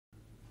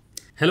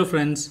Hello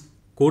friends,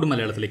 code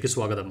മലയാളത്തിലേക്ക്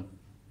സ്വാഗതം.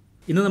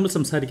 ഇന്ന് നമ്മൾ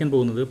സംസാരിക്കാൻ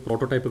പോകുന്നത്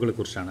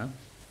പ്രോട്ടോടൈപ്പുകളെക്കുറിച്ചാണ്.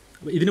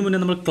 ഇതിനു മുന്നേ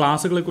നമ്മൾ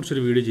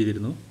ക്ലാസ്സുകളെക്കുറിച്ചൊരു വീഡിയോ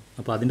ചെയ്തിരുന്നു.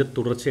 അപ്പോൾ അതിൻ്റെ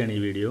തുടർച്ചയാണ് ഈ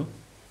വീഡിയോ.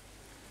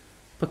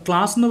 അപ്പോൾ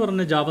ക്ലാസ് എന്ന്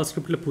പറഞ്ഞ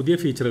ജാവാസ്ക്രിപ്റ്റിലെ പുതിയ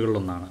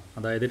ഫീച്ചറുകളിലൊന്നാണ്.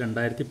 അതായത്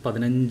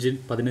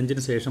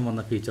 2015 ശേഷം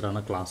വന്ന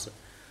ഫീച്ചറാണ് ക്ലാസ്.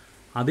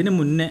 അതിന്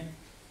മുന്നേ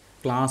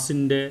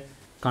ക്ലാസിൻ്റെ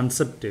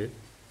കൺസെപ്റ്റ്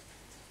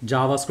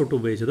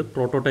ജാവാസ്ക്രിപ്റ്റ് ഉപയോഗിച്ചത്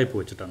പ്രോട്ടോടൈപ്പ്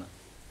വെച്ചിട്ടാണ്.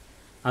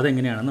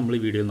 അതെങ്ങനെയാണ് നമ്മൾ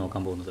ഈ വീഡിയോയിൽ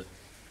നോക്കാൻ പോകുന്നത്.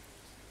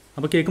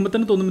 അപ്പോൾ കേൾക്കുമ്പോൾ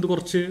തന്നെ തോന്നും ഇത്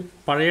കുറച്ച്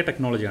പഴയ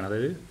ടെക്നോളജിയാണ്.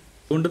 അതായത്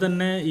അതുകൊണ്ട്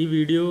തന്നെ ഈ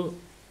വീഡിയോ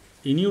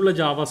ഇനിയുള്ള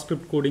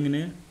ജാവാസ്ക്രിപ്റ്റ്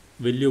കോഡിങ്ങിന്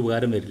വലിയ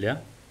ഉപകാരം വരില്ല.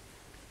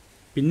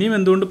 പിന്നെയും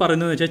എന്തുകൊണ്ട്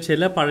പറയുന്നതെന്ന് വെച്ചാൽ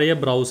ചില പഴയ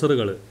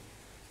ബ്രൗസറുകൾ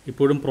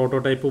ഇപ്പോഴും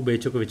പ്രോട്ടോടൈപ്പ്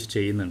ഉപയോഗിച്ചൊക്കെ വെച്ച്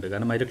ചെയ്യുന്നുണ്ട്.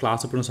 കാരണം അതിൻ്റെ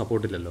ക്ലാസ് ഇപ്പോഴും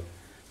സപ്പോർട്ടില്ലല്ലോ.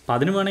 അപ്പോൾ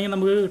അതിന് വേണമെങ്കിൽ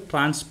നമുക്ക്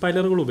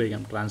ട്രാൻസ്പൈലറുകൾ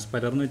ഉപയോഗിക്കാം.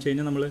 ട്രാൻസ്പൈലർ എന്ന് വെച്ച്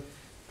കഴിഞ്ഞാൽ നമ്മൾ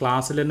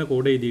ക്ലാസ്സിൽ തന്നെ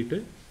കോഡ് എഴുതിയിട്ട്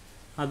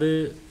അത്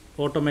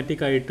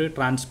ഓട്ടോമാറ്റിക്കായിട്ട്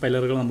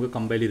ട്രാൻസ്പൈലറുകൾ നമുക്ക്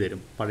കമ്പൈൽ ചെയ്ത്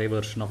തരും പഴയ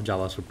വെർഷൻ ഓഫ്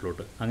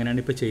ജാവാസ്ക്രിപ്റ്റിലോട്ട്.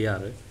 അങ്ങനെയാണ് ഇപ്പോൾ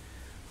ചെയ്യാറ്.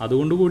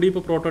 അതുകൊണ്ടുകൂടി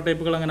ഇപ്പോൾ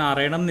പ്രോട്ടോടൈപ്പുകൾ അങ്ങനെ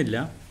അറിയണം എന്നില്ല.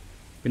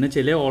 പിന്നെ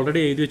ചില ഓൾറെഡി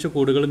എഴുതി വെച്ച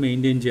കോഡുകൾ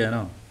മെയിൻറ്റെയിൻ ചെയ്യാനോ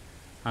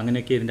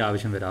അങ്ങനെയൊക്കെ ഇതിൻ്റെ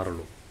ആവശ്യം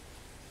വരാറുള്ളൂ.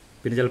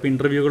 പിന്നെ ചിലപ്പോൾ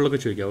ഇൻ്റർവ്യൂകളിലൊക്കെ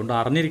ചോദിക്കുക. അതുകൊണ്ട്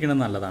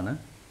അറിഞ്ഞിരിക്കുന്നത് നല്ലതാണ്.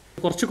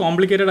 കുറച്ച്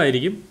കോംപ്ലിക്കേറ്റഡ്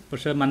ആയിരിക്കും,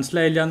 പക്ഷേ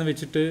മനസ്സിലായില്ല എന്ന്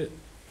വെച്ചിട്ട്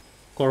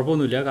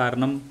കുഴപ്പമൊന്നുമില്ല.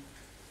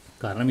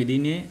 കാരണം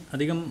ഇതിനെ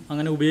അധികം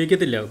അങ്ങനെ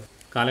ഉപയോഗിക്കത്തില്ല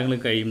കാലങ്ങൾ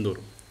കഴിയും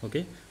തോറും. ഓക്കെ,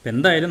 അപ്പോൾ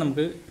എന്തായാലും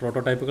നമുക്ക്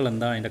പ്രോട്ടോടൈപ്പുകൾ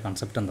എന്താണ്, അതിൻ്റെ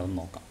കൺസെപ്റ്റ്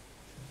എന്താണെന്ന് നോക്കാം.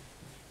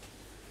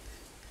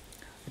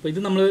 അപ്പോൾ ഇത്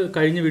നമ്മൾ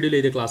കഴിഞ്ഞ വീഡിയോയിൽ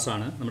എഴുതിയ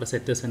ക്ലാസ്സാണ്. നമ്മുടെ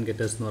സെറ്റേഴ്സ് ആൻഡ്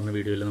ഗെറ്റേഴ്സ് എന്ന് പറഞ്ഞ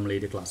വീഡിയോയിൽ നമ്മൾ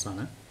എഴുതിയ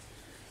ക്ലാസ്സാണ്.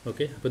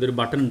 ഓക്കെ, അപ്പോൾ ഇതൊരു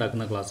ബട്ടൺ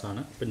ഉണ്ടാക്കുന്ന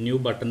ക്ലാസ്സാണ്. അപ്പോൾ ന്യൂ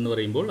ബട്ടൺ എന്ന്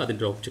പറയുമ്പോൾ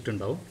അതിൻ്റെ ഒബ്ജക്റ്റ്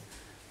ഉണ്ടാവും.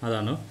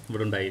 അതാണ്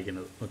ഇവിടെ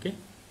ഉണ്ടായിരിക്കുന്നത്. ഓക്കെ,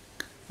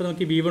 അപ്പോൾ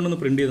നമുക്ക് ഈ V1 ഒന്ന്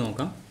പ്രിൻറ്റ് ചെയ്ത്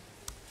നോക്കാം.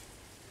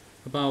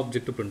 അപ്പോൾ ആ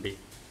ഒബ്ജക്റ്റ് പ്രിൻറ്റ്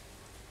ചെയ്യും.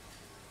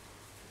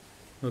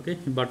 ഓക്കെ,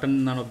 ഈ ബട്ടൺ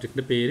എന്നാണ്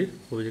ഒബ്ജക്റ്റിൻ്റെ പേര്.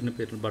 ഒബ്ജക്റ്റിൻ്റെ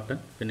പേര് ബട്ടൺ.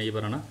 പിന്നെ ഈ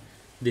പറയുന്ന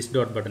ദിസ്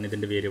ഡോട്ട് ബട്ടൺ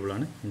ഇതിൻ്റെ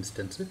വേരിയബിളാണ്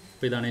ഇൻസ്റ്റൻസ്.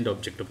 അപ്പോൾ ഇതാണ് അതിൻ്റെ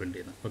ഒബ്ജക്റ്റ് പ്രിൻറ്റ്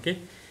ചെയ്യുന്നത്. ഓക്കെ,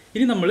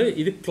 ഇനി നമ്മൾ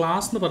ഇത്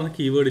ക്ലാസ് എന്ന് പറഞ്ഞ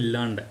കീവേഡ്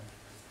ഇല്ലാണ്ട്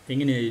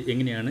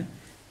എങ്ങനെയാണ്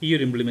ഈ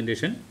ഒരു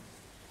ഇംപ്ലിമെൻറ്റേഷൻ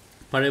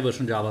പഴയ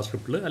വെർഷൻ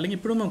ജാവാസ്ക്രിപ്റ്റിൽ അല്ലെങ്കിൽ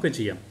ഇപ്പോഴും നമുക്ക്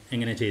ചെയ്യാം,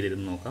 എങ്ങനെ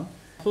ചെയ്തിരുന്നു നോക്കാം.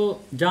 അപ്പോൾ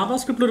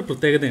ജാവാസ്ക്രിപ്റ്റിൽ ഒരു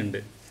പ്രത്യേകതയുണ്ട്.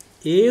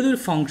 ഏതൊരു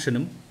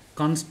ഫംഗ്ഷനും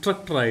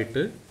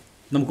കൺസ്ട്രക്ടറായിട്ട്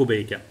നമുക്ക്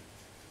ഉപയോഗിക്കാം.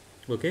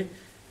 ഓക്കെ,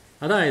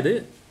 അതായത്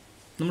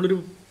നമ്മളൊരു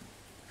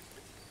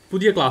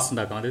പുതിയ ക്ലാസ്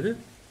ഉണ്ടാക്കാം. അതായത്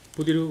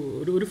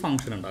പുതിയൊരു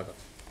ഫംഗ്ഷൻ ഉണ്ടാക്കാം.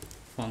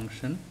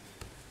 Function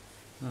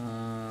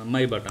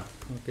my button.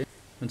 ഓക്കെ,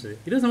 മനസ്സിലായി.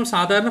 ഇത് നമ്മൾ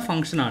സാധാരണ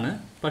ഫംഗ്ഷനാണ്.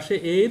 പക്ഷേ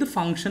ഏത്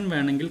ഫംഗ്ഷൻ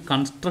വേണമെങ്കിൽ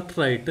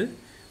കൺസ്ട്രക്ടറായിട്ട്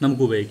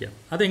നമുക്ക് ഉപയോഗിക്കാം.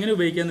 അതെങ്ങനെ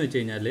ഉപയോഗിക്കാമെന്ന് വെച്ച്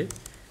കഴിഞ്ഞാൽ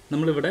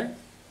നമ്മളിവിടെ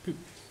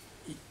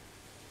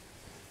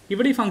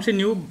ഈ ഫംഗ്ഷൻ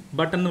ന്യൂ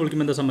ബട്ടൺ എന്ന്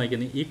വിളിക്കുമ്പോൾ എന്താ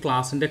സംഭവിക്കുന്നത്? ഈ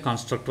ക്ലാസിൻ്റെ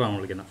കൺസ്ട്രക്ടറാണ്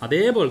വിളിക്കുന്നത്.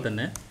 അതേപോലെ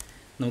തന്നെ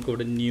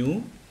നമുക്കിവിടെ ന്യൂ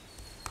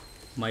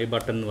മൈ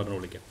ബട്ടൺ എന്ന് പറഞ്ഞ്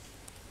വിളിക്കാം.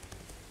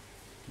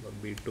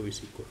 B2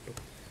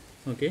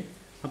 = ഓക്കെ,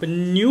 അപ്പം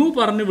ന്യൂ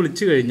പറഞ്ഞ്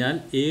വിളിച്ചു കഴിഞ്ഞാൽ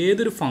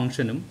ഏതൊരു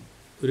ഫംഗ്ഷനും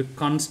ഒരു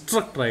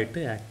കൺസ്ട്രക്ടറായിട്ട്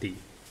ആക്ട്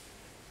ചെയ്യും.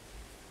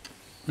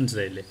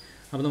 മനസ്സിലായില്ലേ?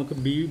 അപ്പോൾ നമുക്ക്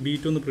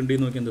B2 ഒന്ന് പ്രിൻറ്റ്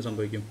ചെയ്ത് നോക്കി എന്താ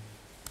സംഭവിക്കും?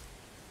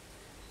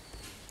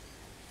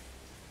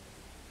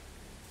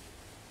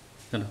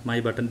 മൈ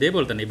ബട്ടൺ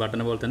ഇതേപോലെ തന്നെ, ഈ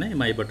ബട്ടനെ പോലെ തന്നെ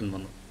മൈ ബട്ടൺ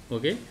വന്നു.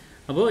 ഓക്കെ,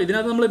 അപ്പോൾ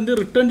ഇതിനകത്ത് നമ്മൾ എന്ത്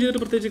റിട്ടേൺ ചെയ്തിട്ട്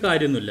പ്രത്യേകിച്ച്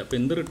കാര്യമൊന്നുമില്ല. അപ്പോൾ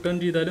എന്ത് റിട്ടേൺ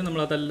ചെയ്താലും നമ്മൾ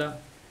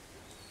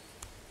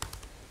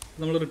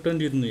റിട്ടേൺ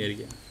ചെയ്തെന്ന്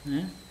വിചാരിക്കാം.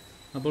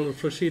 അപ്പോൾ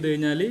റിഫ്രഷ് ചെയ്ത്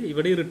കഴിഞ്ഞാൽ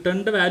ഇവിടെ ഈ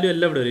റിട്ടേണിൻ്റെ വാല്യൂ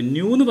എല്ലാം ഇവിടെ വരും.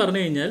 ന്യൂ എന്ന്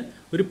പറഞ്ഞു കഴിഞ്ഞാൽ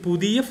ഒരു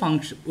പുതിയ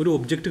ഫംഗ്ഷൻ, ഒരു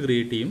ഒബ്ജക്റ്റ്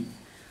ക്രിയേറ്റ് ചെയ്യും.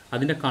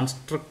 അതിൻ്റെ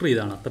കൺസ്ട്രക്ടർ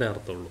ഇതാണ്, അത്രേ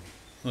അർത്ഥമുള്ളൂ.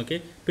 ഓക്കെ,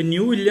 ഇപ്പം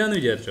ന്യൂ ഇല്ല എന്ന്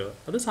വിചാരിച്ചോ,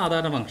 അത്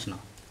സാധാരണ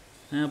ഫംഗ്ഷനാണ്.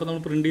 അപ്പോൾ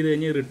നമ്മൾ പ്രിൻറ്റ് ചെയ്ത്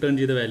കഴിഞ്ഞാൽ റിട്ടേൺ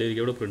ചെയ്ത വാല്യൂ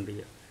ആയിരിക്കും ഇവിടെ പ്രിൻറ്റ്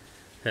ചെയ്യുക,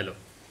 ഹലോ.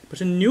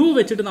 പക്ഷേ ന്യൂ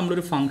വെച്ചിട്ട്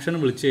നമ്മളൊരു ഫംഗ്ഷൻ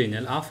വിളിച്ചു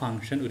കഴിഞ്ഞാൽ ആ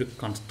ഫംഗ്ഷൻ ഒരു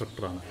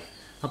കൺസ്ട്രക്ടറാണ്.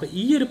 അപ്പോൾ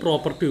ഈ ഒരു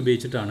പ്രോപ്പർട്ടി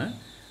ഉപയോഗിച്ചിട്ടാണ്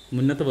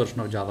മുന്നത്തെ വെർഷൻ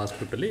ഓഫ്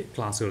ജാവാസ്ക്രിപ്റ്റിൽ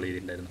ക്ലാസ്സുകൾ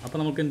ചെയ്തിട്ടുണ്ടായിരുന്നത്. അപ്പോൾ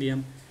നമുക്ക് എന്ത്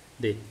ചെയ്യാം?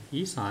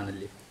 ഈ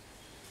സാധനമില്ലേ,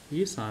 ഈ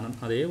സാധനം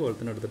അതേപോലെ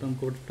തന്നെ എടുത്തിട്ട്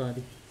നമുക്ക് ഇവിടെ ഇട്ടാൽ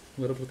മതി.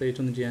 വേറെ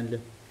പ്രത്യേകിച്ചൊന്നും ചെയ്യാനില്ല.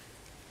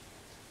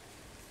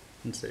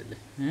 മനസ്സിലായില്ലേ?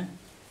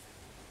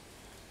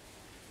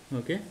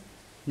 ഓക്കെ,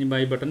 ഇനി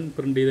ബൈ ബട്ടൺ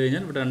പ്രിൻറ്റ് ചെയ്ത്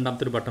കഴിഞ്ഞാൽ ഇവിടെ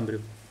രണ്ടാമത്തെ ഒരു ബട്ടൺ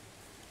വരും.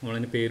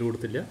 നമ്മളതിന് പേര്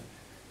കൊടുത്തില്ല,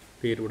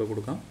 പേര് ഇവിടെ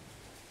കൊടുക്കാം.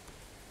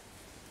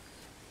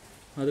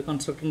 അത്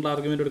കൺസ്ട്രക്ടറിൻ്റെ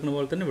ആർഗ്യുമെൻ്റ് എടുക്കുന്ന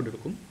പോലെ തന്നെ ഇവിടെ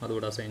എടുക്കും.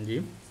 അതിവിടെ അസൈൻ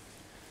ചെയ്യും.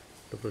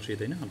 റിഫ്രഷ്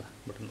ചെയ്ത് കഴിഞ്ഞാൽ അതാ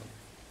ബട്ടൺ വന്നു.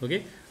 ഓക്കെ,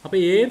 അപ്പോൾ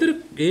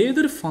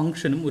ഏതൊരു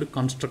ഫംഗ്ഷനും ഒരു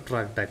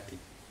കൺസ്ട്രക്ടറായിട്ട് ആക്ട്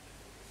ചെയ്യും.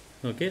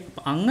 ഓക്കെ,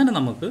 അപ്പോൾ അങ്ങനെ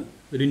നമുക്ക്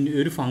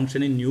ഒരു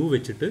ഫംഗ്ഷനെ ന്യൂ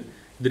വെച്ചിട്ട്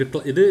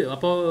ഇത്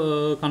അപ്പോൾ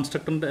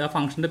കൺസ്ട്രക്ടറിൻ്റെ ആ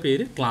ഫംഗ്ഷൻ്റെ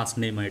പേര് ക്ലാസ്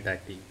നെയിമായിട്ട്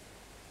ആക്ട് ചെയ്യും.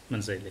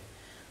 മനസ്സിലായില്ലേ?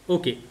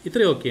 ഓക്കെ,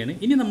 ഇത്രയും ഓക്കെയാണ്.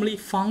 ഇനി നമ്മൾ ഈ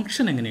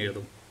ഫംഗ്ഷൻ എങ്ങനെ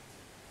എഴുതും?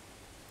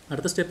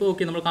 അടുത്ത സ്റ്റെപ്പ്.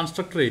 ഓക്കെ, നമ്മൾ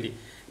കൺസ്ട്രക്ടർ എഴുതി.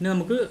 ഇനി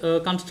നമുക്ക്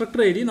കൺസ്ട്രക്ടർ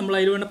എഴുതി നമ്മൾ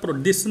അതിൽ വേണ്ട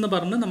ദിസ് എന്ന്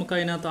പറഞ്ഞ് നമുക്ക്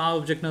അതിനകത്ത് ആ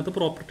ഒബ്ജക്റ്റിനകത്ത്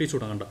പ്രോപ്പർട്ടീസ്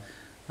കൊടുക്കണ്ട.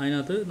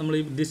 അതിനകത്ത് നമ്മൾ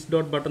ഈ ദിസ്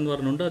ഡോട്ട് ബട്ടൺ എന്ന്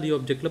പറഞ്ഞുകൊണ്ട് അത് ഈ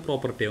ഒബ്ജക്റ്റിൽ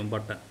പ്രോപ്പർട്ടി ആവും,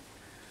 ബട്ടൺ.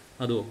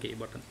 അത് ഓക്കെ,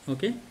 ബട്ടൺ.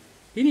 ഓക്കെ,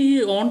 ഇനി ഈ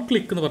ഓൺ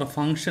ക്ലിക്ക് എന്ന് പറഞ്ഞ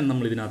ഫംഗ്ഷൻ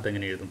നമ്മൾ ഇതിനകത്ത്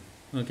എങ്ങനെ എഴുതും?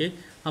 ഓക്കെ,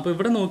 അപ്പോൾ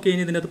ഇവിടെ നോക്കി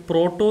കഴിഞ്ഞാൽ ഇതിനകത്ത്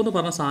പ്രോട്ടോ എന്ന്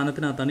പറഞ്ഞ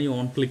സാധനത്തിനകത്താണ് ഈ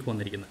ഓൺ ക്ലിക്ക്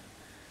വന്നിരിക്കുന്നത്.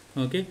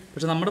 ഓക്കെ,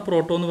 പക്ഷേ നമ്മുടെ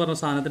പ്രോട്ടോ എന്ന് പറഞ്ഞ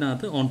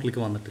സാധനത്തിനകത്ത് ഓൺ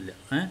ക്ലിക്ക് വന്നിട്ടില്ല.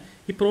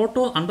 ഈ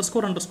പ്രോട്ടോ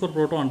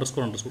 __പ്രോട്ടോ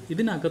 _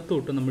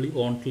 ഇതിനകത്തോട്ട് നമ്മൾ ഈ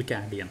ഓൺ ക്ലിക്ക്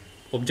ആഡ് ചെയ്യണം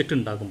ഒബ്ജക്റ്റ്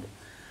ഉണ്ടാക്കുമ്പോൾ.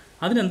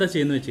 അതിനെന്താ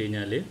ചെയ്യുന്നത് വെച്ച്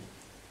കഴിഞ്ഞാൽ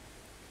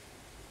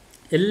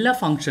എല്ലാ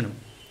ഫംഗ്ഷനും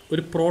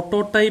ഒരു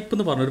പ്രോട്ടോടൈപ്പ്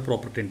എന്ന് പറഞ്ഞൊരു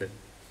പ്രോപ്പർട്ടി ഉണ്ട്.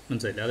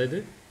 മനസ്സിലായില്ലേ? അതായത്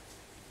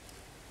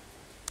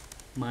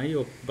my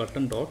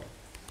button dot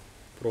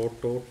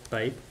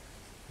prototype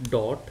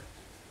dot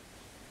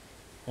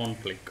on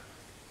click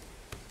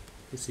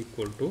is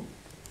equal to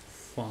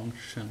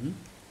function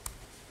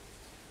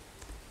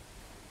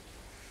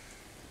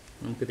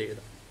നമുക്ക് ഇത്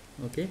എഴുതാം.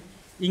 ഓക്കെ,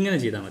 ഇങ്ങനെ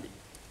ചെയ്താൽ മതി.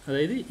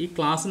 അതായത് ഈ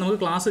ക്ലാസ് നമുക്ക്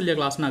ക്ലാസ് ഇല്ല,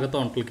 ക്ലാസ്സിനകത്ത്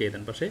ഓൺ ക്ലിക്ക്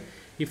ചെയ്താൽ, പക്ഷേ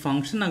ഈ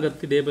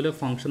ഫംഗ്ഷനകത്ത് ഇതേപോലെ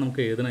ഫംഗ്ഷൻ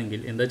നമുക്ക്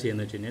എഴുതണമെങ്കിൽ എന്താ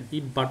ചെയ്യുന്നത് വെച്ച് കഴിഞ്ഞാൽ ഈ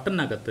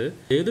ബട്ടണിനകത്ത്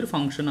ഏതൊരു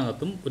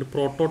ഫംഗ്ഷനകത്തും ഒരു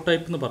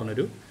പ്രോട്ടോടൈപ്പ് എന്ന്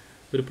പറഞ്ഞൊരു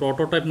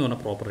പ്രോട്ടോടൈപ്പ് എന്ന് പറഞ്ഞ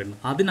പ്രോപ്പർട്ടി ഉണ്ട്.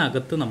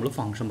 അതിനകത്ത് നമ്മൾ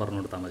ഫംഗ്ഷൻ പറഞ്ഞു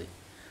കൊടുത്താൽ മതി.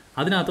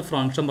 അതിനകത്ത്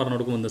ഫംഗ്ഷൻ പറഞ്ഞു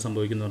കൊടുക്കുമ്പോൾ എന്ത്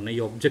സംഭവിക്കുന്നു പറഞ്ഞാൽ ഈ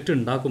ഒബ്ജക്റ്റ്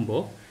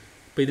ഉണ്ടാക്കുമ്പോൾ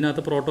ഇപ്പോൾ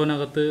ഇതിനകത്ത്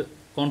പ്രോട്ടോനകത്ത്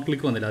ഓൺ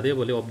ക്ലിക്ക് വന്നില്ല,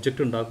 അതേപോലെ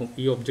ഒബ്ജക്റ്റ് ഉണ്ടാക്കും.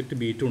 ഈ ഒബ്ജക്റ്റ്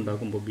ബീറ്റ്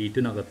ഉണ്ടാക്കുമ്പോൾ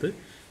ബീറ്റിനകത്ത്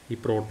ഈ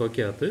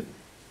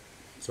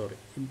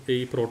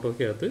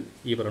പ്രോട്ടോയ്ക്കകത്ത്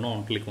ഈ പറയുന്ന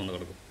ഓൺ ക്ലിക്ക് വന്ന്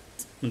കിടക്കും.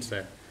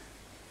 മനസ്സിലായോ?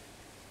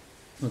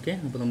 ഓക്കെ,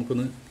 അപ്പോൾ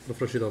നമുക്കൊന്ന്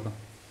റിഫ്രഷ് ചെയ്ത് നോക്കാം.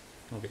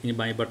 ഓക്കെ, ഇനി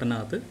ബൈ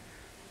ബട്ടനകത്ത്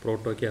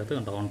പ്രോട്ടോയ്ക്കകത്ത്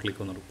കണ്ട ഓൺ ക്ലിക്ക്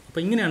വന്ന് കൊടുക്കും.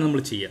 അപ്പോൾ ഇങ്ങനെയാണ്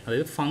നമ്മൾ ചെയ്യുക.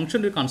 അതായത് ഫംഗ്ഷൻ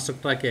ഒരു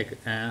കൺസ്ട്രക്ടറാക്കി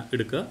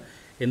എടുക്കുക,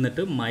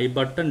 എന്നിട്ട് my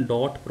button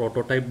dot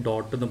prototype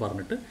dot എന്ന്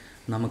പറഞ്ഞിട്ട്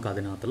നമുക്ക്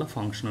അതിനകത്തുള്ള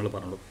ഫംഗ്ഷനുകൾ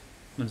പറഞ്ഞു കൊടുക്കും.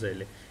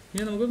 മനസ്സിലായില്ലേ?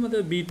 ഇനി നമുക്ക് മറ്റേ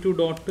B2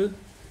 ഡോട്ട്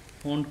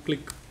ഓൺ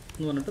ക്ലിക്ക്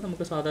എന്ന് പറഞ്ഞിട്ട്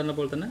നമുക്ക് സാധാരണ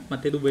പോലെ തന്നെ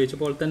മറ്റേത് ഉപയോഗിച്ച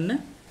പോലെ തന്നെ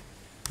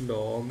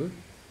ലോഗ്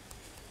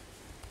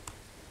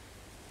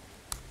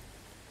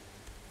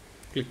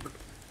ക്ലിക്ക്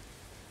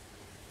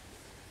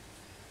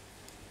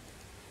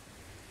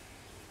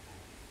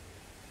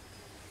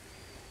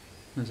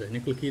മനസ്സിലായി. ഇനി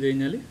ക്ലിക്ക് ചെയ്ത്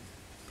കഴിഞ്ഞാൽ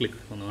ക്ലിക്ക്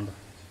ഒന്ന് കണ്ടോ?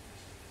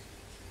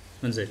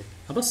 മനസ്സിലായില്ലേ?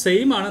 അപ്പോൾ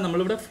സെയിം ആണ്.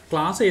 നമ്മളിവിടെ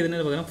ക്ലാസ്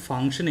എഴുതുന്നതിന് പകരം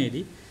ഫംഗ്ഷൻ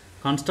എഴുതി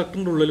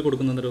കൺസ്ട്രക്ടറിൻ്റെ ഉള്ളിൽ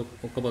കൊടുക്കുന്നതിന്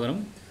ഒക്കെ പകരം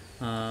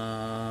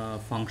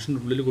ഫംഗ്ഷൻ്റെ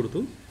ഉള്ളിൽ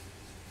കൊടുത്തു.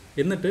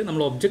 എന്നിട്ട്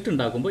നമ്മൾ ഒബ്ജക്റ്റ്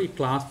ഉണ്ടാക്കുമ്പോൾ ഈ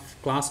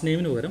ക്ലാസ്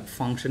നെയിമിന് പകരം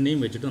ഫംഗ്ഷൻ നെയിം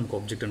വെച്ചിട്ട് നമുക്ക്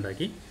ഒബ്ജക്റ്റ്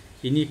ഉണ്ടാക്കി.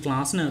 ഇനി ഈ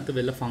ക്ലാസ്സിനകത്ത്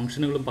വല്ല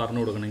ഫംഗ്ഷനുകളും പറഞ്ഞു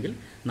കൊടുക്കണമെങ്കിൽ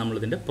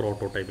നമ്മളിതിൻ്റെ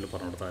പ്രോട്ടോടൈപ്പിൽ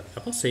പറഞ്ഞു കൊടുത്താൽ മതി.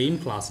 അപ്പോൾ സെയിം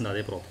ക്ലാസ്സിൻ്റെ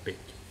അതേ പ്രോപ്പർട്ടി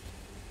ആയിരിക്കും.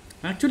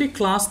 ആക്ച്വലി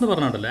ക്ലാസ് എന്ന്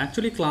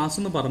പറഞ്ഞിട്ടല്ലോ, ക്ലാസ്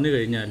എന്ന് പറഞ്ഞു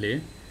കഴിഞ്ഞാൽ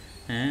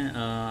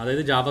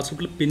അതായത്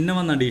ജാവാസ്ക്രിപ്റ്റിൽ പിന്നെ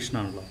വന്ന അഡീഷൻ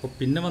ആണല്ലോ. അപ്പോൾ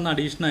പിന്നെ വന്ന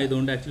അഡീഷൻ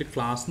ആയതുകൊണ്ട് ആക്ച്വലി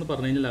ക്ലാസ് എന്ന്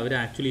പറഞ്ഞു കഴിഞ്ഞാൽ അവർ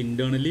ആക്ച്വലി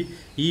ഇൻറ്റേർണലി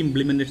ഈ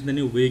ഇംപ്ലിമെൻറ്റേഷൻ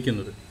തന്നെ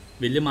ഉപയോഗിക്കുന്നത്.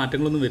 വലിയ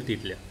മാറ്റങ്ങളൊന്നും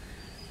വരുത്തിയിട്ടില്ല.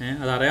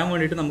 അതറിയാൻ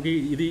വേണ്ടിയിട്ട് നമുക്ക്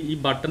ഈ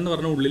ബട്ടൺ എന്ന്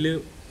പറഞ്ഞ ഉള്ളിൽ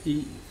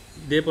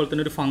ഇതേപോലെ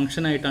തന്നെ ഒരു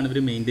ഫംഗ്ഷനായിട്ടാണ് ഇവർ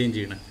മെയിൻറ്റെയിൻ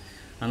ചെയ്യുന്നത്.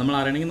 അത് നമ്മൾ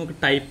അറിയണമെങ്കിൽ നമുക്ക്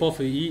ടൈപ്പ്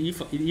ഓഫ്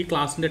ഈ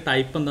ക്ലാസ്സിൻ്റെ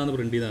ടൈപ്പ് എന്താണെന്ന്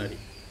പ്രിൻറ്റ് ചെയ്താൽ മതി.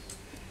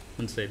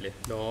 മനസ്സിലായില്ലേ?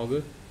 ലോഗ്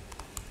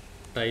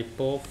ടൈപ്പ്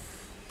ഓഫ്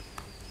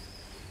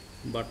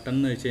ബട്ടൺ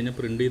എന്ന് വെച്ച് കഴിഞ്ഞാൽ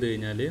പ്രിൻറ്റ് ചെയ്ത്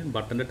കഴിഞ്ഞാൽ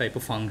ബട്ടൻ്റെ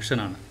ടൈപ്പ്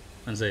ഫംഗ്ഷനാണ്.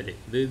 മനസ്സിലായില്ലേ?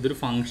 ഇതൊരു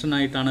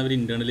ഫംഗ്ഷനായിട്ടാണ് അവർ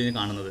ഇൻറ്റേർണലി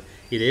കാണുന്നത്.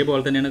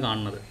 ഇതേപോലെ തന്നെയാണ്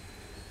കാണുന്നത്.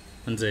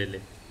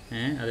 മനസ്സിലായില്ലേ?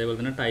 അതേപോലെ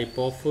തന്നെ ടൈപ്പ്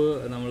ഓഫ്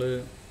നമ്മൾ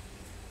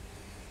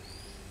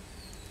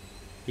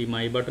ഈ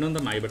മൈ ബട്ടൺ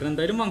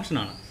എന്തായാലും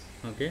ഫംഗ്ഷനാണ്.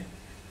 ഓക്കെ,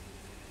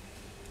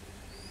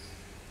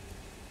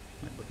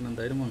 മൈ ബട്ടൺ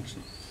എന്തായാലും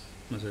ഫംഗ്ഷനാണ്.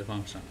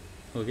 ഫംഗ്ഷനാണ്.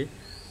 ഓക്കെ,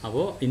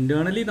 അപ്പോൾ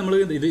ഇൻറ്റേർണലി നമ്മൾ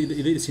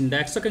ഇത്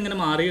സിൻടാക്സ് ഒക്കെ ഇങ്ങനെ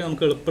മാറി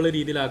നമുക്ക് എളുപ്പമുള്ള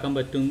രീതിയിലാക്കാൻ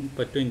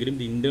പറ്റുമെങ്കിലും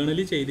ഇത്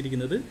ഇൻറ്റേർണലി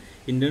ചെയ്തിരിക്കുന്നത്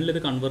ഇൻറ്റേർണലി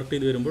ഇത് കൺവേർട്ട്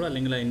ചെയ്ത് വരുമ്പോൾ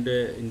അല്ലെങ്കിൽ അതിൻ്റെ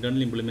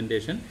ഇൻറ്റേർണൽ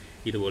ഇംപ്ലിമെൻറ്റേഷൻ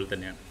ഇതുപോലെ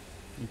തന്നെയാണ്.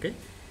 ഓക്കെ,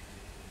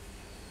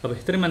 അപ്പോൾ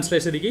ഇത്രയും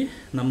മനസ്സിലായ സ്ഥിതിക്ക്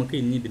നമുക്ക്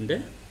ഇനി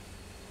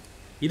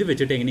ഇത്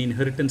വെച്ചിട്ട് എങ്ങനെ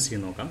ഇൻഹെറിറ്റൻസ്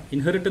ചെയ്ത് നോക്കാം.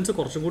 ഇൻഹെറിറ്റൻസ്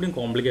കുറച്ചും കൂടി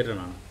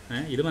കോംപ്ലിക്കേറ്റഡ് ആണ്.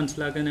 ഇത്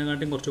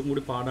മനസ്സിലാക്കാനെക്കാട്ടും കുറച്ചും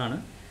കൂടി പാടാണ്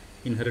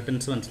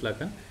ഇൻഹെറിറ്റൻസ്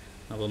മനസ്സിലാക്കാൻ.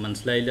 അപ്പോൾ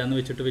മനസ്സിലായില്ല എന്ന്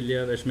വെച്ചിട്ട് വലിയ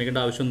വിഷമിക്കേണ്ട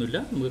ആവശ്യമൊന്നുമില്ല.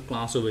 നമുക്ക്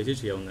ക്ലാസ്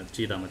ഉപയോഗിച്ച്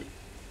ചെയ്താൽ മതി.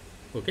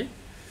 ഓക്കെ,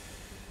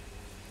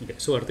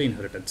 സോ അടുത്ത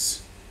ഇൻഹെറിറ്റൻസ്.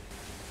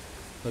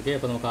 ഓക്കെ,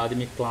 അപ്പോൾ നമുക്ക്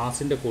ആദ്യം ഈ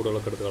ക്ലാസിൻ്റെ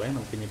കോഡുകളൊക്കെ എടുത്ത് കളയാം.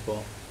 നമുക്കിനിയിപ്പോൾ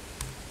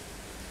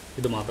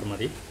ഇത് മാത്രം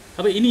മതി.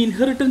 അപ്പോൾ ഇനി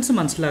ഇൻഹെറിറ്റൻസ്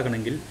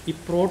മനസ്സിലാക്കണമെങ്കിൽ ഈ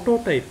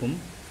പ്രോട്ടോടൈപ്പും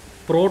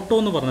പ്രോട്ടോ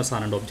എന്ന് പറഞ്ഞ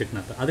സാധനമുണ്ട്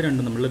ഒബ്ജക്റ്റിനകത്ത്, അത്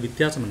രണ്ടും തമ്മിലുള്ള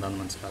വ്യത്യാസം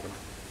എന്താണെന്ന് മനസ്സിലാക്കണം.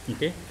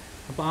 ഓക്കെ,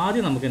 അപ്പോൾ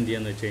ആദ്യം നമുക്ക് എന്ത്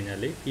ചെയ്യാമെന്ന് വെച്ച്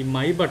കഴിഞ്ഞാൽ ഈ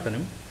മൈ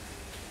ബട്ടണും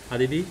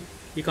അതായത്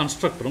ഈ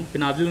കൺസ്ട്രക്ടറും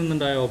പിന്നെ അതിൽ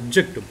നിന്നുണ്ടായ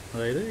ഒബ്ജക്റ്റും,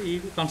 അതായത് ഈ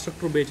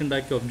കൺസ്ട്രക്ടർ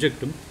ഉപയോഗിച്ചുണ്ടാക്കിയ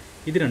ഒബ്ജക്റ്റും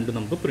ഇത് രണ്ടും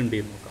നമുക്ക് പ്രിൻറ്റ്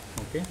ചെയ്ത് നോക്കാം.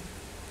 ഓക്കെ,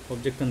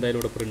 ഒബ്ജക്റ്റ് എന്തായാലും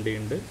ഇവിടെ പ്രിൻറ്റ്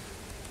ചെയ്യുന്നുണ്ട്.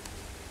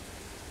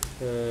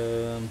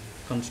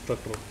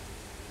 കൺസ്ട്രക്ടറും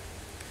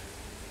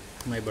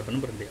മൈ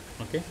ബട്ടണും പ്രിൻറ്റ് ചെയ്യാം.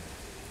 ഓക്കെ,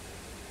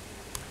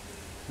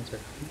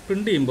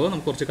 പ്രിൻറ്റ് ചെയ്യുമ്പോൾ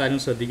നമുക്ക് കുറച്ച്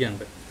കാര്യങ്ങൾ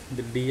ശ്രദ്ധിക്കാനുണ്ട്.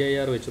 ഇത്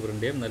dir വെച്ച്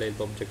പ്രിൻറ്റ് ചെയ്യാം, എന്നാലേ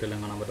ഇപ്പോൾ ഒബ്ജക്റ്റ് എല്ലാം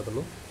കാണാൻ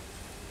പറ്റത്തുള്ളൂ.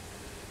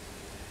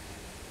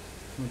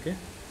 ഓക്കെ,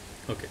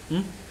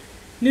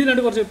 ഇനി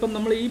ഇതിനായിട്ട് കുറച്ച് ഇപ്പം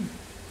നമ്മൾ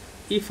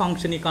ഈ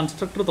ഫംഗ്ഷൻ ഈ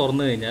കൺസ്ട്രക്ടർ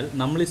തുറന്നു കഴിഞ്ഞാൽ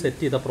നമ്മൾ ഈ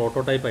സെറ്റ് ചെയ്ത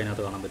പ്രോട്ടോടൈപ്പ്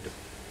അതിനകത്ത് കാണാൻ പറ്റും.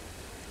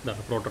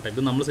 ഇതാണ് പ്രോട്ടോടൈപ്പ്.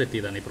 ഇത് നമ്മൾ സെറ്റ്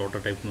ചെയ്താണ് ഈ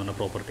പ്രോട്ടോടൈപ്പ് എന്ന് പറഞ്ഞ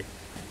പ്രോപ്പർട്ടി.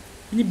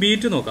 ഇനി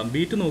ബീറ്റ് നോക്കാം.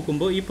 ബീറ്റ്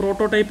നോക്കുമ്പോൾ ഈ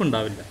പ്രോട്ടോടൈപ്പ്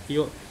ഉണ്ടാവില്ല.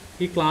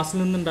 ഈ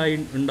ക്ലാസ്സിൽ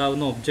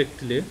ഉണ്ടാകുന്ന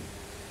ഒബ്ജക്റ്റിൽ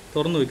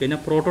തുറന്നു പോയി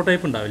കഴിഞ്ഞാൽ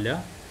പ്രോട്ടോടൈപ്പ് ഉണ്ടാവില്ല.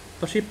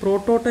 പക്ഷേ ഈ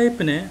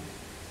പ്രോട്ടോടൈപ്പിനെ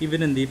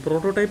ഈ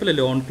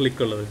പ്രോട്ടോടൈപ്പിലല്ലേ ഓൺ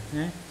ക്ലിക്ക് ഉള്ളത്.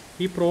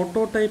 ഈ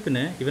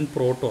പ്രോട്ടോടൈപ്പിനെ ഇവൻ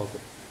പ്രോട്ടോ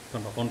ആക്കും.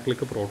 കണ്ടോ, ഓൺ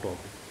ക്ലിക്ക് പ്രോട്ടോ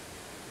ആക്കും.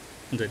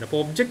 മനസ്സിലായില്ല? അപ്പോൾ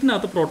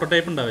ഒബ്ജക്റ്റിനകത്ത്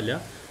പ്രോട്ടോടൈപ്പ് ഉണ്ടാവില്ല.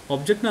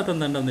 ഒബ്ജക്റ്റിനകത്ത്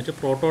എന്താണെന്ന് വെച്ചാൽ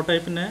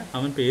പ്രോട്ടോടൈപ്പിനെ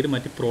അവൻ പേര്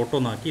മാറ്റി പ്രോട്ടോ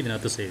എന്നാക്കി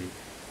ഇതിനകത്ത് സേവ് ചെയ്യും.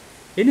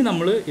 ഇനി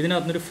നമ്മൾ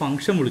ഇതിനകത്തുനിന്നൊരു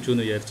ഫംഗ്ഷൻ വിളിച്ചു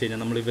എന്ന് വിചാരിച്ചു കഴിഞ്ഞാൽ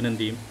നമ്മൾ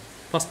ഇവനെന്ത് ചെയ്യും?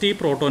 ഫസ്റ്റ് ഈ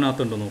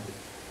പ്രോട്ടോനകത്തുണ്ടോ നോക്കും,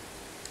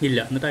 ഇല്ല.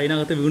 എന്നിട്ട്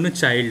അതിനകത്ത് വീണ്ടും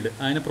ചൈൽഡ്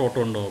അതിനെ പ്രോട്ടോ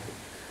ഉണ്ടോ നോക്കും,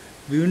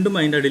 വീണ്ടും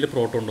അതിൻ്റെ അടിയിൽ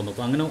പ്രോട്ടോ ഉണ്ടോ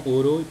നോക്കും. അങ്ങനെ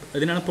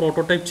ഇതിനാണ്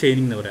പ്രോട്ടോടൈപ്പ്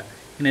ചെയിനിങ് എന്ന് പറയുക.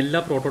 ഇങ്ങനെ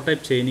എല്ലാ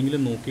പ്രോട്ടോടൈപ്പ്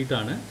ചെയിനിങ്ങിലും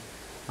നോക്കിയിട്ടാണ്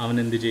അവൻ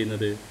എന്ത്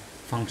ചെയ്യുന്നത്?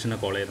 ഫംഗ്ഷനെ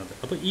കോൾ ചെയ്യുന്നത്.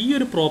 അപ്പോൾ ഈ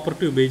ഒരു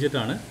പ്രോപ്പർട്ടി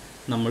ഉപയോഗിച്ചിട്ടാണ്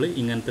നമ്മൾ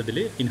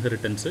ഇങ്ങനത്തെ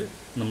ഇൻഹെറിറ്റൻസ്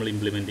നമ്മൾ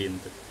ഇംപ്ലിമെൻറ്റ്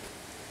ചെയ്യുന്നത്.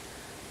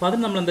 അപ്പോൾ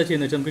അതിന് നമ്മൾ എന്താ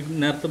ചെയ്യുന്നത് വെച്ചാൽ നമുക്ക്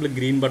നേരത്തെ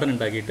ഗ്രീൻ ബട്ടൺ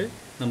ഉണ്ടാക്കിയിട്ട്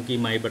നമുക്ക് ഈ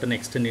മൈ ബട്ടൺ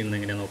എക്സ്റ്റെൻഡ് ചെയ്യുന്നത്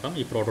എങ്ങനെയാണെന്ന് നോക്കാം.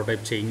 ഈ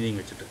പ്രോട്ടോടൈപ്പ് ചെയിനിങ്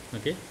വെച്ചിട്ട്.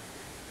 ഓക്കെ,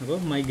 അപ്പോൾ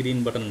മൈ ഗ്രീൻ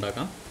ബട്ടൺ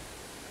ഉണ്ടാക്കാം.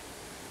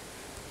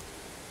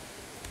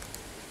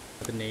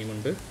 അത്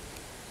നെയിമുണ്ട്.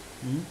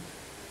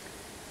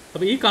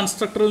 അപ്പോൾ ഈ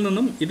കൺസ്ട്രക്ടറിൽ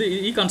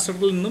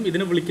നിന്നും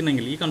ഇതിനെ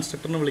വിളിക്കണമെങ്കിൽ, ഈ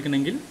കൺസ്ട്രക്ടറിനെ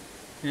വിളിക്കണമെങ്കിൽ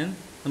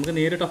നമുക്ക്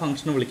നേരിട്ട് ആ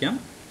ഫംഗ്ഷനെ വിളിക്കാം.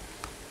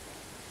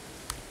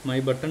 My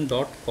button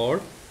dot call.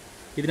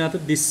 ഇതിനകത്ത്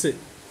ദിസ്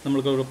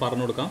നമ്മൾക്ക്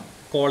പറഞ്ഞു കൊടുക്കാം.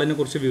 കോളിനെ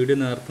കുറിച്ച് വീഡിയോ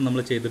നേരത്തെ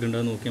നമ്മൾ ചെയ്തിട്ടുണ്ട്,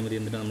 അത് നോക്കിയാൽ മതി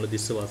എന്തിനാണ് നമ്മൾ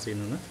ദിസ് പാസ്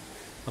ചെയ്യുന്നത്.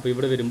 അപ്പോൾ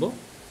ഇവിടെ വരുമ്പോൾ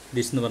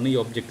ദിസ് എന്ന് പറഞ്ഞാൽ ഈ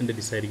ഒബ്ജക്റ്റിൻ്റെ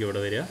ദിസ് ആയിരിക്കും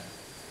ഇവിടെ വരിക.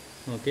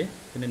 ഓക്കെ,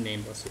 പിന്നെ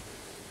നെയിം പാസ് ചെയ്യും.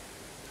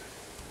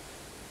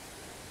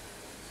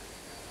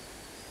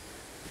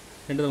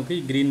 എന്നിട്ട് നമുക്ക്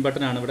ഈ ഗ്രീൻ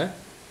ബട്ടനാണ് ഇവിടെ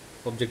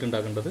ഒബ്ജക്റ്റ്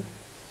ഉണ്ടാക്കേണ്ടത്.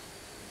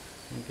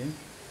 ഓക്കെ,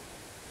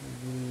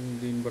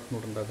 ഗ്രീൻ ബട്ടൺ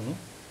ഇവിടെ ഉണ്ടാക്കുന്നു.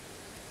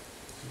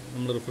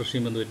 നമ്മൾ റിഫ്രഷ്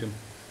ചെയ്യുമ്പോൾ എന്ത് പറ്റും?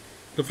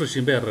 റിഫ്രഷ്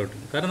ചെയ്യുമ്പോൾ എറർ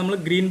കിട്ടും. കാരണം നമ്മൾ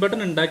ഗ്രീൻ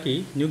ബട്ടൺ ഉണ്ടാക്കി,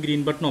 ന്യൂ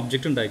ഗ്രീൻ ബട്ടൺ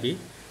ഒബ്ജക്റ്റ് ഉണ്ടാക്കി,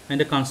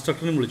 അതിൻ്റെ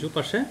കൺസ്ട്രക്ടറിനെ വിളിച്ചു.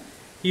 പക്ഷേ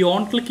ഈ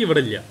ഓൺ ക്ലിക്ക്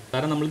ഇവിടെ ഇല്ല.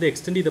 കാരണം നമ്മളിത്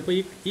എക്സ്റ്റെൻഡ് ചെയ്തപ്പോൾ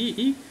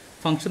ഈ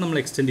ഫംഗ്ഷൻ നമ്മൾ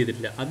എക്സ്റ്റെൻഡ്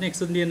ചെയ്തിട്ടില്ല. അതിനെ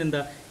എക്സ്റ്റെൻഡ് ചെയ്യാൻ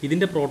എന്താ,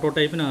 ഇതിൻ്റെ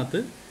പ്രോട്ടോടൈപ്പിനകത്ത്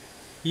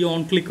ഈ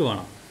ഓൺ ക്ലിക്ക്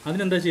വേണം.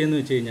 അതിനെന്താ ചെയ്യുന്നത്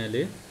വെച്ച് കഴിഞ്ഞാൽ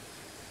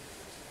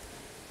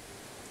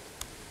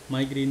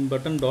my green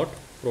button dot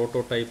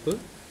prototype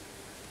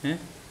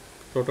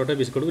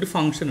prototype is equal ഒരു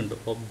ഫംഗ്ഷൻ ഉണ്ട്,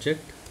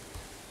 ഒബ്ജക്റ്റ്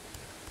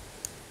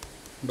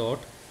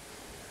ഡോട്ട്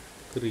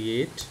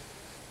ക്രിയേറ്റ്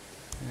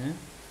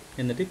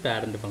എന്നിട്ട്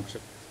പാരൻ്റ്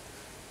ഫംഗ്ഷൻ.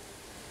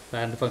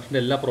 പാരൻ്റ് ഫംഗ്ഷൻ്റെ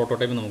എല്ലാ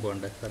പ്രോട്ടോടൈപ്പും നമുക്ക്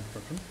വേണ്ടേ, പാരൻ്റ്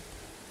ഫംഗ്ഷൻ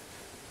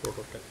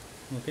പ്രോട്ടോടൈപ്പ്.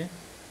 ഓക്കെ,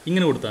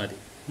 ഇങ്ങനെ കൊടുത്താൽ മതി.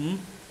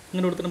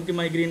 ഇങ്ങനെ കൊടുത്താൽ നമുക്ക് ഈ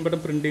മൈ ഗ്രീൻ ബട്ടൺ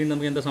പ്രിൻറ്റ് ചെയ്യുന്നത്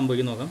നമുക്ക് എന്താ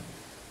സംഭവിക്കുന്നത് നോക്കാം.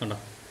 കണ്ടോ,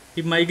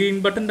 ഈ മൈ ഗ്രീൻ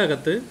ബട്ടൻ്റെ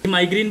അകത്ത്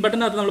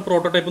നമ്മൾ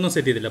പ്രോട്ടോടൈപ്പ് ഒന്നും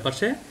സെറ്റ് ചെയ്തില്ല.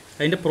 പക്ഷേ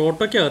അതിൻ്റെ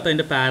പ്രോട്ടോയ്ക്കകത്ത്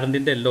അതിൻ്റെ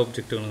പാരൻറ്റിൻ്റെ എല്ലാ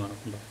ഒബ്ജക്റ്റുകളും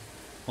കാണുന്നുണ്ടോ,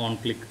 ഓൺ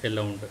ക്ലിക്ക്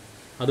എല്ലാം ഉണ്ട്.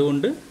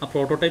 അതുകൊണ്ട് ആ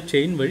പ്രോട്ടോടൈപ്പ്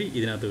ചെയിൻ വഴി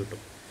ഇതിനകത്ത്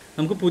കിട്ടും.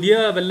 നമുക്ക് പുതിയ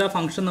വല്ല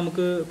ഫംഗ്ഷൻ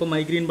നമുക്ക് ഇപ്പോൾ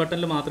മൈ ഗ്രീൻ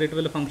ബട്ടണിൽ മാത്രമായിട്ട്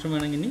വല്ല ഫംഗ്ഷൻ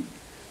വേണമെങ്കിൽ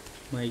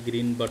my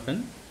green button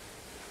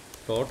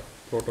dot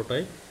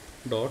prototype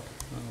dot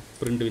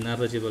print me,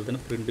 നേരത്തെ ചെയ്ത പോലെ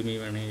തന്നെ പ്രിൻറ്റ് മീ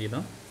വേണമെങ്കിൽ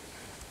ചെയ്താൽ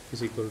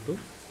is equal to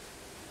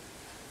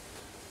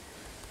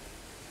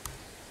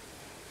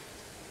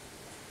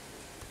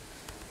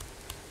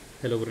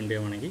hello print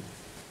ചെയ്യുകയാണെങ്കിൽ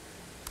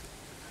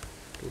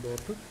ടു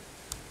ഡോട്ട്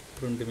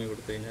പ്രിൻ്റ് മീ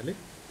കൊടുത്തു കഴിഞ്ഞാൽ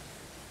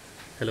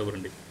ഹലോ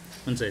പ്രിൻ്റ് ചെയ്യും.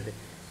 മനസ്സിലായില്ലേ?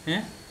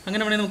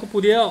 അങ്ങനെ വേണമെങ്കിൽ നമുക്ക്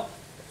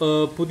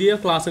പുതിയ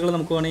ക്ലാസ്സുകൾ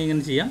നമുക്ക് വേണമെങ്കിൽ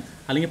ഇങ്ങനെ ചെയ്യാം.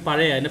 അല്ലെങ്കിൽ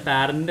പഴയ അതിൻ്റെ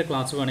പാരൻറ്റിൻ്റെ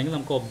ക്ലാസ് വേണമെങ്കിൽ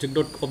നമുക്ക്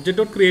ഒബ്ജക്റ്റ്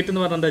ഡോട്ട് ക്രിയേറ്റ്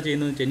എന്ന് പറഞ്ഞാൽ എന്താ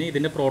ചെയ്യുന്നതെന്ന് വെച്ച് കഴിഞ്ഞാൽ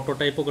ഇതിൻ്റെ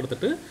പ്രോട്ടോടൈപ്പ് ഒക്കെ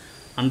എടുത്തിട്ട്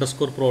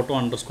 _പ്രോട്ടോ_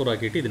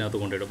 ആക്കിയിട്ട് ഇതിനകത്ത്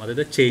കൊണ്ടിടും.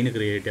 അതായത് ചെയിൻ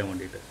ക്രിയേറ്റ് ചെയ്യാൻ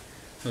വേണ്ടിയിട്ട്.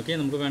 ഓക്കെ,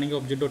 നമുക്ക് വേണമെങ്കിൽ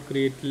ഒബ്ജക്റ്റ് ഡോട്ട്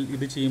ക്രിയേറ്റിൽ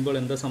ഇത് ചെയ്യുമ്പോൾ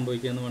എന്താ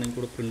സംഭവിക്കുക എന്ന് വേണമെങ്കിൽ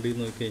കൂടെ പ്രിൻറ്റ്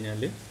ചെയ്ത് നോക്കി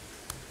കഴിഞ്ഞാൽ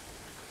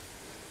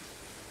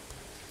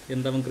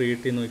എന്താവും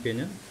ക്രിയേറ്റ് ചെയ്ത് നോക്കി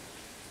കഴിഞ്ഞാൽ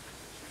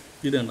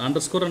ഇതാണ്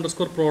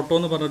 __പ്രോട്ടോ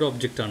എന്ന് പറഞ്ഞൊരു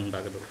ഒബ്ജക്റ്റാണ്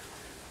ഉണ്ടാക്കുന്നത്.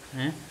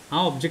 ആ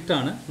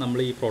ഒബ്ജക്റ്റാണ് നമ്മൾ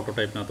ഈ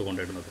പ്രോട്ടോടൈപ്പിനകത്ത്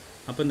കൊണ്ടിടുന്നത്.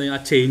 അപ്പോൾ എന്താ, ആ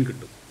ചെയിൻ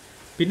കിട്ടും.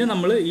 പിന്നെ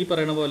നമ്മൾ ഈ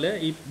പറയുന്ന പോലെ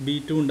ഈ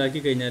B2 ഉണ്ടാക്കി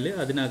കഴിഞ്ഞാൽ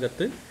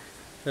അതിനകത്ത്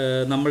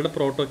നമ്മളുടെ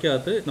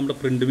പ്രോട്ടോയ്ക്കകത്ത് നമ്മുടെ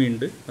പ്രിൻ്റ് മീ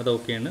ഉണ്ട്,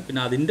 അതൊക്കെയാണ്.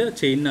 പിന്നെ അതിൻ്റെ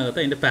ചെയിനകത്ത്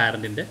അതിൻ്റെ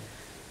പാരൻറ്റിൻ്റെ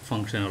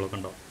ഫംഗ്ഷനുകളൊക്കെ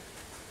ഉണ്ടാവും.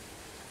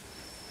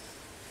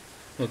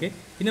 ഓക്കെ,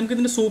 ഇനി നമുക്ക്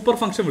ഇതിൻ്റെ സൂപ്പർ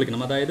ഫംഗ്ഷൻ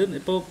വിളിക്കണം. അതായത്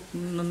ഇപ്പോൾ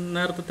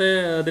നേരത്തെ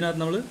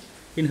അതിനകത്ത് നമ്മൾ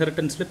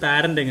ഇൻഹെറിറ്റൻസിൽ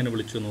പാരൻ്റ് എങ്ങനെ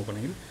വിളിച്ചു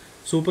നോക്കണമെങ്കിൽ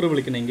സൂപ്പർ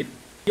വിളിക്കണമെങ്കിൽ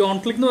ഈ ഓൺ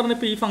ക്ലിക്ക് എന്ന് പറഞ്ഞാൽ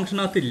ഇപ്പോൾ ഈ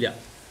ഫംഗ്ഷനകത്ത് ഇല്ല,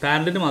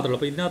 പാരൻറ്റിന് മാത്രമല്ല.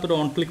 അപ്പോൾ ഇതിനകത്തൊരു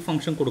ഓൺ ക്ലിക്ക്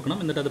ഫംഗ്ഷൻ കൊടുക്കണം.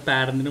 എന്നിട്ട് അത്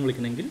പാരൻറ്റിന്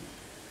വിളിക്കണമെങ്കിൽ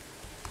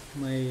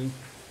my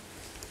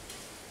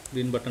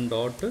green button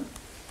dot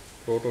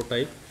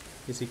prototype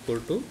is equal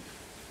to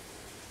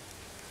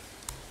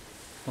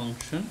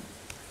function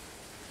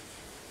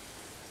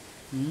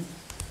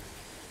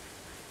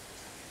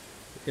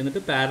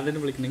എന്നിട്ട്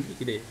പാരൻറ്റിന് വിളിക്കണമെങ്കിൽ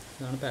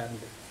ഇതാണ്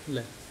പാരൻറ്റ്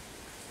അല്ലേ,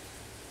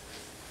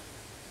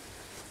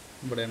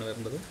 ഇവിടെയാണ്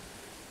വരേണ്ടത്.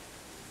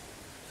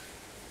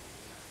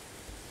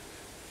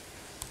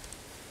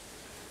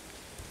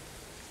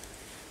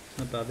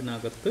 എന്നിട്ട്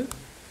അതിനകത്ത്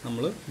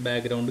നമ്മൾ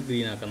ബാക്ക്ഗ്രൗണ്ട്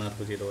ഗ്രീൻ ആക്കാൻ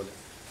നേരത്തെ ചെയ്ത പോലെ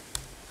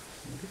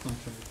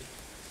ഫംഗ്ഷൻ.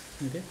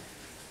 ഓക്കെ,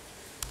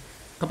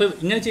 അപ്പോൾ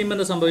ഇങ്ങനെ ചെയ്യുമ്പോൾ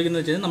എന്താ സംഭവിക്കുന്നത്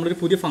വെച്ച് കഴിഞ്ഞാൽ നമ്മളൊരു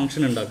പുതിയ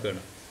ഫംഗ്ഷൻ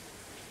ഉണ്ടാക്കുകയാണ്.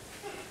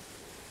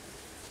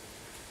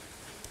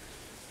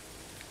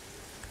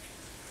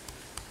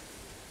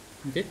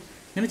 ഓക്കെ,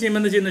 ഇങ്ങനെ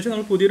ചെയ്യുമ്പോൾ എന്താ ചെയ്യുന്നത് വെച്ചാൽ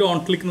നമ്മൾ പുതിയൊരു ഓൺ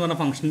ക്ലിക്ക് എന്ന് പറഞ്ഞ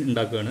ഫംഗ്ഷൻ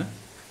ഉണ്ടാക്കുകയാണ്.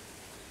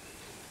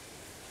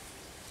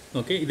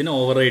 ഓക്കെ, ഇതിനെ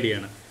ഓവർ റൈഡ്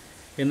ചെയ്യാണ്.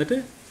 എന്നിട്ട്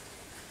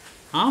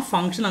ആ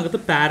ഫംഗ്ഷനകത്ത്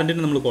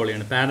പാരൻറ്റിനെ നമ്മൾ കോൾ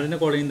ചെയ്യണം. പാരൻറ്റിനെ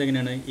കോൾ ചെയ്യുന്നത്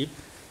എങ്ങനെയാണ്, ഈ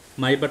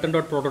my button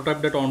dot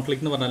prototype dot on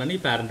click എന്ന് പറഞ്ഞാലാണ് ഈ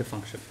പാരൻറ്റ്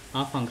ഫംഗ്ഷൻ.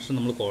 ആ ഫംഗ്ഷൻ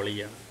നമ്മൾ കോൾ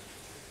ചെയ്യുകയാണ്.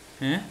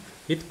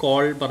 വിത്ത്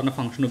കോൾ പറഞ്ഞ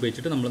ഫംഗ്ഷൻ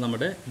ഉപയോഗിച്ചിട്ട് നമ്മൾ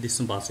നമ്മുടെ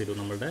ദിസും പാസ് ചെയ്തു,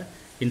 നമ്മുടെ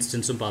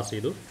ഇൻസ്റ്റൻസും പാസ്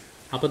ചെയ്തു.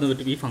 അപ്പോൾ എന്ന്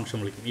പറ്റും ഈ ഫംഗ്ഷൻ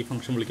വിളിക്കും. ഈ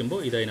ഫംഗ്ഷൻ വിളിക്കുമ്പോൾ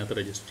ഇത് അതിനകത്ത്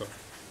രജിസ്റ്റർ.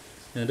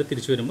 എന്നിട്ട്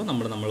തിരിച്ച് വരുമ്പോൾ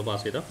നമ്മൾ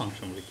പാസ് ചെയ്ത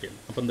ഫംഗ്ഷൻ വിളിക്കുകയാണ്.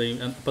 അപ്പോൾ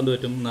എന്ത്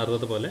പറ്റും,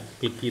 നേരത്തെ പോലെ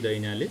ക്ലിക്ക് ചെയ്ത്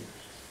കഴിഞ്ഞാൽ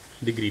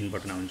ഇത് ഗ്രീൻ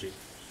ബട്ടൺ ഓൺ ചെയ്യും.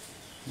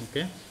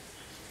 ഓക്കെ,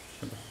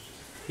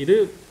 ഇത്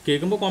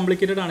കേൾക്കുമ്പോൾ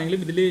കോംപ്ലിക്കേറ്റഡ്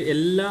ആണെങ്കിലും ഇതിൽ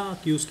എല്ലാ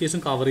യൂസ് കേസും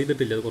കവർ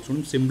ചെയ്തിട്ടില്ല. അത്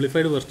കുറച്ചുകൂടി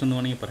സിംപ്ലിഫൈഡ് വെർഷൻ എന്ന്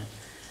വേണമെങ്കിൽ പറയാം.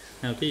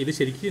 ഓക്കെ, ഇത്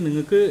ശരിക്കും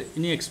നിങ്ങൾക്ക്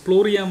ഇനി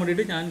എക്സ്പ്ലോർ ചെയ്യാൻ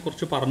വേണ്ടിയിട്ട് ഞാൻ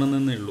കുറച്ച് പറഞ്ഞു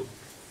തന്നേ ഉള്ളൂ.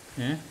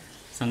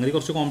 സംഗതി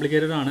കുറച്ച്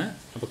കോംപ്ലിക്കേറ്റഡ് ആണ്.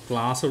 അപ്പോൾ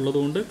ക്ലാസ്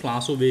ഉള്ളതുകൊണ്ട്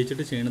ക്ലാസ്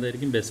ഉപയോഗിച്ചിട്ട്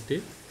ചെയ്യുന്നതായിരിക്കും ബെസ്റ്റ്.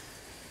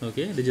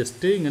 ഓക്കെ, ഇത്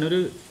ജസ്റ്റ് ഇങ്ങനൊരു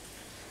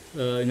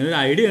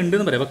ഐഡിയ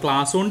ഉണ്ടെന്ന് പറയാം. അപ്പോൾ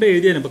ക്ലാസ് കൊണ്ട്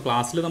എഴുതിയാലും, ഇപ്പോൾ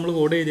ക്ലാസ്സിൽ നമ്മൾ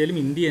കോഡ് എഴുതിയാലും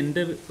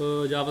എൻ്റെ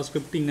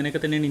ജാവാസ്ക്രിപ്റ്റ്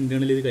ഇങ്ങനെയൊക്കെ തന്നെയാണ്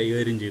ഇൻറ്റേർണലി ഇത്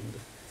കൈകാര്യം ചെയ്യുന്നത്.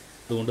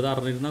 അതുകൊണ്ട് ഇത്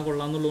അറിഞ്ഞിരുന്നാൽ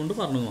കൊള്ളാമെന്നുള്ളതുകൊണ്ട്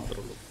പറഞ്ഞത്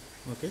മാത്രമേ ഉള്ളൂ.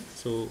 ഓക്കെ,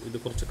 സോ ഇത്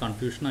കുറച്ച്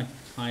കൺഫ്യൂഷൻ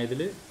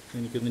ആയതിൽ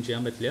എനിക്കൊന്നും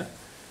ചെയ്യാൻ പറ്റില്ല.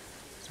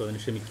 സോ അതിന്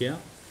ക്ഷമിക്കുക.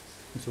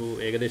 സോ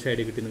ഏകദേശം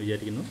ഐഡിയ കിട്ടിയെന്ന്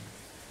വിചാരിക്കുന്നു.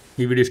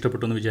 ഈ വീഡിയോ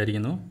ഇഷ്ടപ്പെട്ടു എന്ന്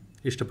വിചാരിക്കുന്നു.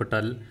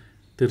 ഇഷ്ടപ്പെട്ടാൽ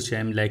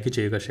തീർച്ചയായും ലൈക്ക്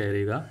ചെയ്യുക, ഷെയർ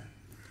ചെയ്യുക.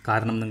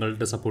 കാരണം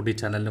നിങ്ങളുടെ സപ്പോർട്ട് ഈ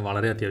ചാനലിന്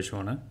വളരെ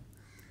അത്യാവശ്യമാണ്.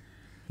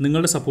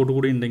 നിങ്ങളുടെ സപ്പോർട്ട്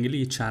കൂടി ഉണ്ടെങ്കിൽ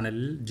ഈ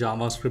ചാനലിൽ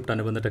ജാവാസ്ക്രിപ്റ്റ്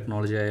അനുബന്ധ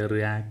ടെക്നോളജിയായ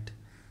റിയാക്ട്,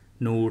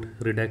 നോഡ്,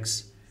 റിഡക്സ്,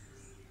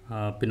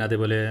 പിന്നെ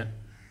അതേപോലെ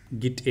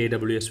ഗിറ്റ്,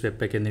 AWS,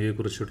 വെബ്പാക്ക്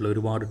എന്നിവയെക്കുറിച്ചുള്ള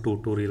ഒരുപാട്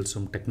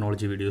ട്യൂട്ടോറിയൽസും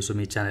ടെക്നോളജി വീഡിയോസും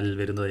ഈ ചാനലിൽ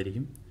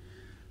വരുന്നതായിരിക്കും.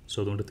 സോ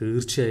അതുകൊണ്ട്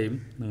തീർച്ചയായും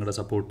നിങ്ങളുടെ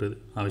സപ്പോർട്ട്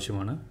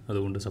ആവശ്യമാണ്.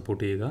 അതുകൊണ്ട്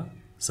സപ്പോർട്ട് ചെയ്യുക,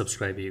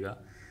 സബ്സ്ക്രൈബ് ചെയ്യുക.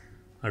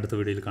 അടുത്ത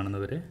വീഡിയോയിൽ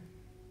കാണുന്നവരെ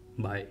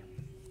ബൈ.